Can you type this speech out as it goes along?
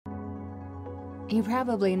You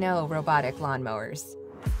probably know robotic lawnmowers.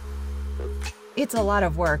 It's a lot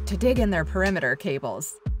of work to dig in their perimeter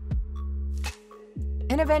cables.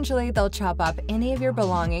 And eventually they'll chop up any of your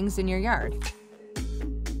belongings in your yard.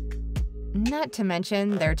 Not to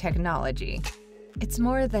mention their technology. It's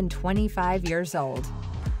more than 25 years old.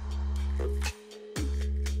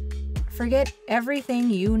 Forget everything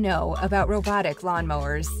you know about robotic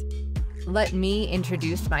lawnmowers. Let me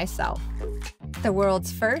introduce myself. The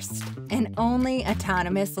world's first and only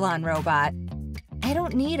autonomous lawn robot. I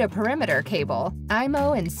don't need a perimeter cable. I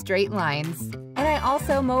mow in straight lines. And I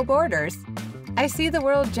also mow borders. I see the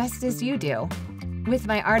world just as you do. With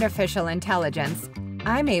my artificial intelligence,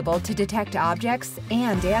 I'm able to detect objects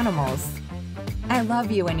and animals. I love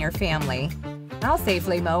you and your family. I'll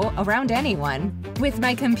safely mow around anyone. With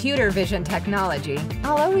my computer vision technology,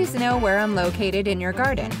 I'll always know where I'm located in your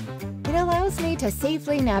garden. It allows me to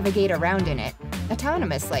safely navigate around in it,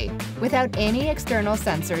 autonomously, without any external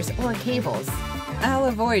sensors or cables. I'll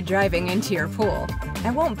avoid driving into your pool.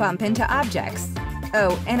 I won't bump into objects.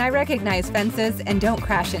 Oh, and I recognize fences and don't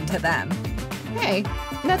crash into them. Hey,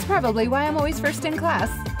 that's probably why I'm always first in class.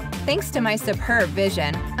 Thanks to my superb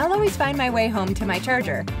vision, I'll always find my way home to my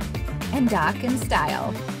charger. And dock in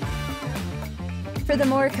style. For the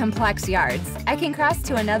more complex yards, I can cross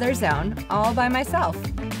to another zone all by myself.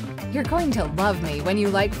 You're going to love me when you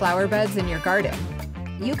like flower beds in your garden.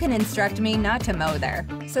 You can instruct me not to mow there,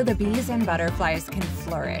 so the bees and butterflies can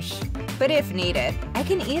flourish. But if needed, I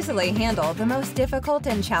can easily handle the most difficult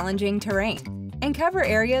and challenging terrain and cover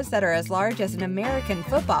areas that are as large as an American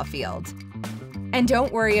football field. And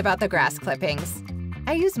don't worry about the grass clippings.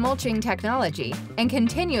 I use mulching technology and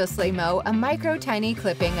continuously mow a micro-tiny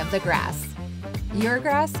clipping of the grass. Your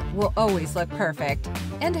grass will always look perfect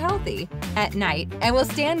and healthy. At night, I will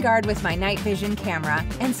stand guard with my night vision camera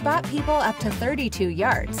and spot people up to 32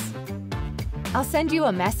 yards. I'll send you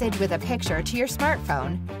a message with a picture to your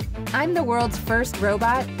smartphone. I'm the world's first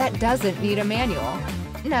robot that doesn't need a manual.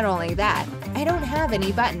 Not only that, I don't have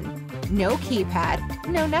any button, no keypad,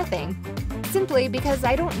 no nothing. Simply because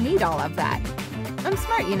I don't need all of that. I'm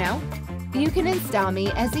smart, you know. You can install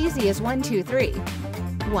me as easy as 1, 2, 3.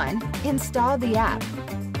 1. Install the app.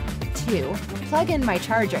 2. Plug in my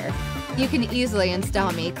charger. You can easily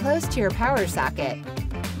install me close to your power socket.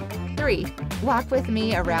 3. Walk with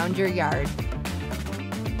me around your yard.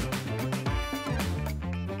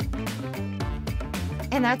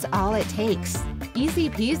 And that's all it takes. Easy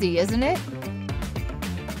peasy, isn't it?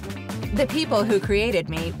 The people who created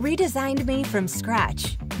me redesigned me from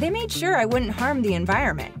scratch. They made sure I wouldn't harm the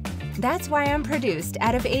environment. That's why I'm produced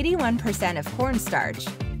out of 81% of cornstarch.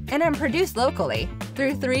 And I'm produced locally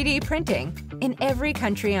through 3D printing in every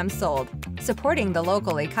country I'm sold, supporting the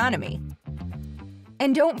local economy.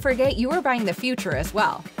 And don't forget you are buying the future as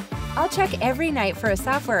well. I'll check every night for a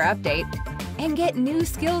software update and get new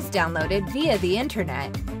skills downloaded via the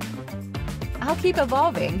internet. I'll keep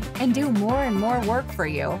evolving and do more and more work for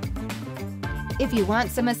you. If you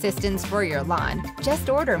want some assistance for your lawn, just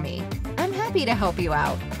order me. I'm happy to help you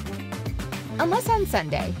out. Unless on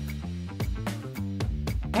Sunday.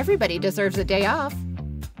 Everybody deserves a day off.